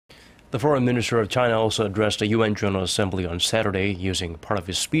The foreign minister of China also addressed the UN General Assembly on Saturday, using part of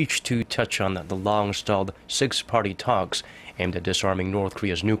his speech to touch on the long-stalled six-party talks aimed at disarming North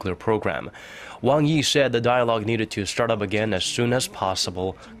Korea's nuclear program. Wang Yi said the dialogue needed to start up again as soon as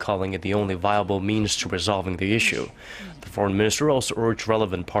possible, calling it the only viable means to resolving the issue. The foreign minister also urged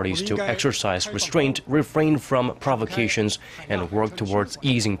relevant parties to exercise restraint, refrain from provocations, and work towards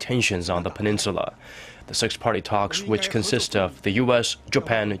easing tensions on the peninsula. The six-party talks, which consist of the U.S.,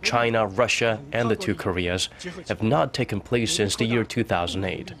 Japan, China, Russia, and the two Koreas, have not taken place since the year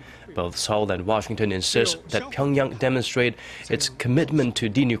 2008. Both Seoul and Washington insist that Pyongyang demonstrate its commitment to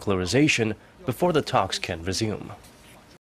denuclearization before the talks can resume.